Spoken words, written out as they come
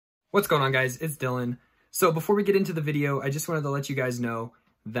What's going on, guys? It's Dylan. So before we get into the video, I just wanted to let you guys know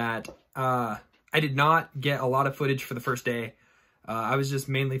that I did not get a lot of footage for the first day. I was just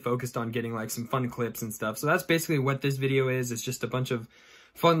mainly focused on getting like some fun clips and stuff. So that's basically what this video is. It's just a bunch of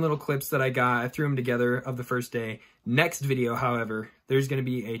fun little clips that I got. I threw them together of the first day. Next video, however, there's going to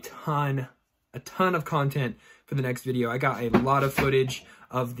be a ton of content for the next video. I got a lot of footage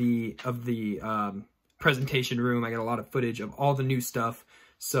of the presentation room. I got a lot of footage of all the new stuff.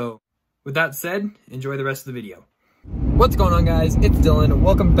 So with that said, enjoy the rest of the video. What's going on, guys? It's Dylan.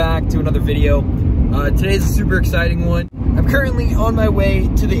 Welcome back to another video. Today's a super exciting one. I'm currently on my way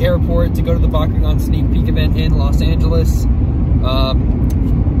to the airport to go to the Bakugan sneak peek event in Los Angeles.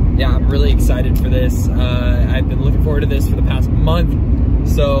 Yeah, I'm really excited for this. I've been looking forward to this for the past month.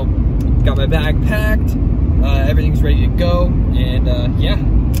 So got my bag packed. Everything's ready to go. And yeah,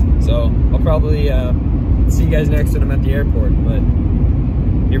 so I'll probably see you guys next when I'm at the airport. But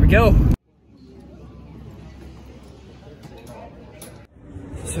here we go.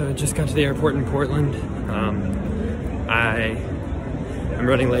 So I just got to the airport in Portland. I'm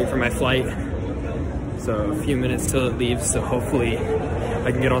running late for my flight. So a few minutes till it leaves. So hopefully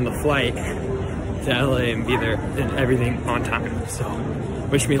I can get on the flight to LA and be there and everything on time. So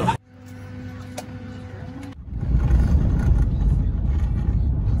wish me luck.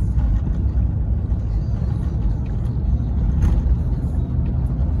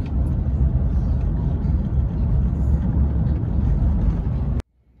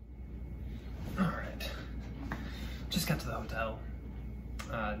 Just got to the hotel.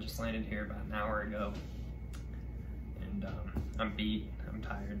 Just landed here about an hour ago. And I'm beat. I'm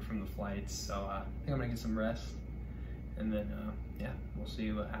tired from the flights. So I think I'm gonna get some rest. And then, yeah, we'll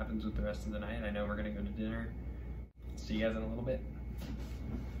see what happens with the rest of the night. I know we're gonna go to dinner. See you guys in a little bit.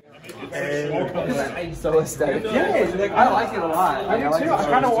 It's so aesthetic. Yeah, I like it a lot. I do too. I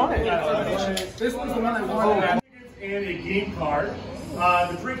kind of want it. This was the one I wanted. And a game card.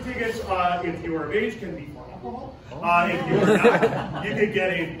 The drink tickets, if you are of age, can be for alcohol. If you are not, you could get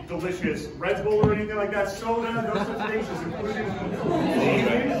a delicious Red Bull or anything like that. Soda, those sorts of things is included.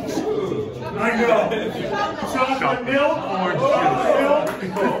 I know. Chocolate milk, orange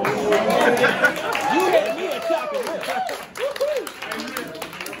juice. You hit me a chocolate milk.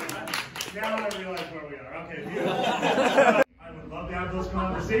 Now I realize where we are. Okay, beautiful. I would love to have those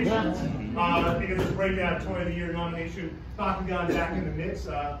conversations. Because it's right now, Toy of the Year nomination. Bakugan back in the mix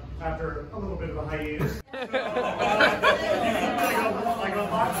after a little bit of a hiatus. I got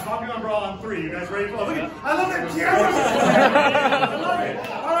Bakugan Brawl on 3. You guys ready for it? I love it! Yes! I love it!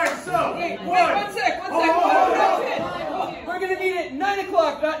 Alright, so. Wait, one sec. We're gonna meet at 9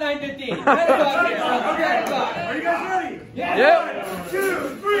 o'clock, not 9:15. 9 o'clock here. 9 o'clock. Are you guys ready? Yeah. Yep. 1,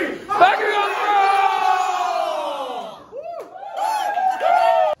 2, 3. Bakugan!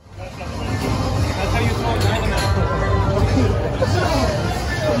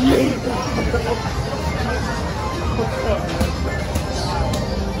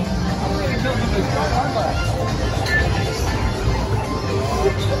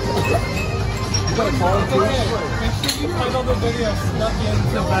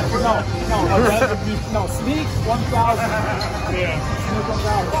 No, sneak 1,000.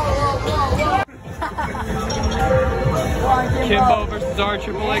 Kimbo versus our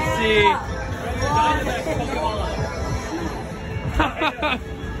Triple XC.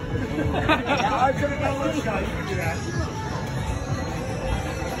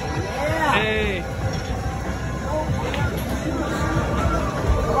 Hey.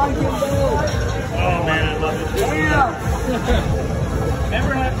 Oh man, I love it.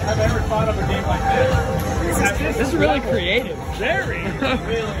 Never have ever thought of a game like this. This is really creative. Very.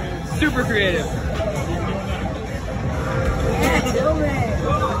 Super creative.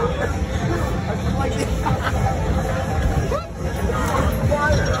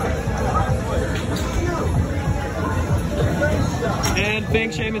 And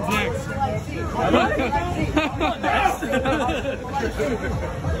Bang Shaman's next.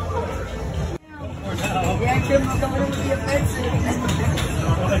 Yeah, Kim's coming in with the offensive.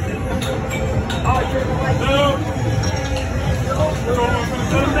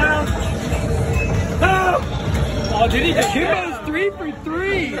 Oh, did he? Kimbo's 3 for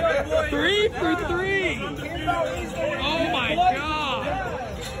 3. 3 for 3. Oh my god.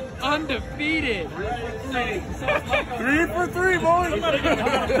 Undefeated. 3 for 3, boys.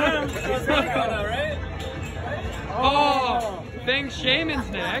 Oh, Bang Shaman's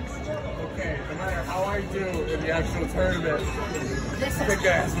next. Okay, no matter how I do in the actual tournament, kick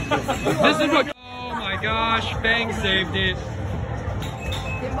ass. This is what. Oh my gosh, Bang saved it.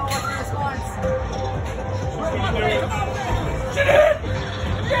 Kimbo, what's your response? She did!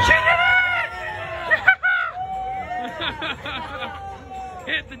 She did!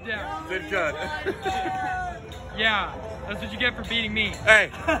 Hit the deck. Did good. Yeah, that's what you get for beating me. Hey,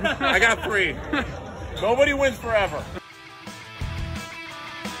 I got 3. Nobody wins forever.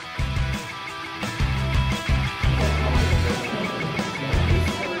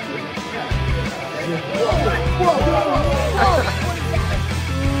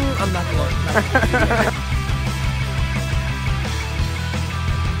 I'm not the one.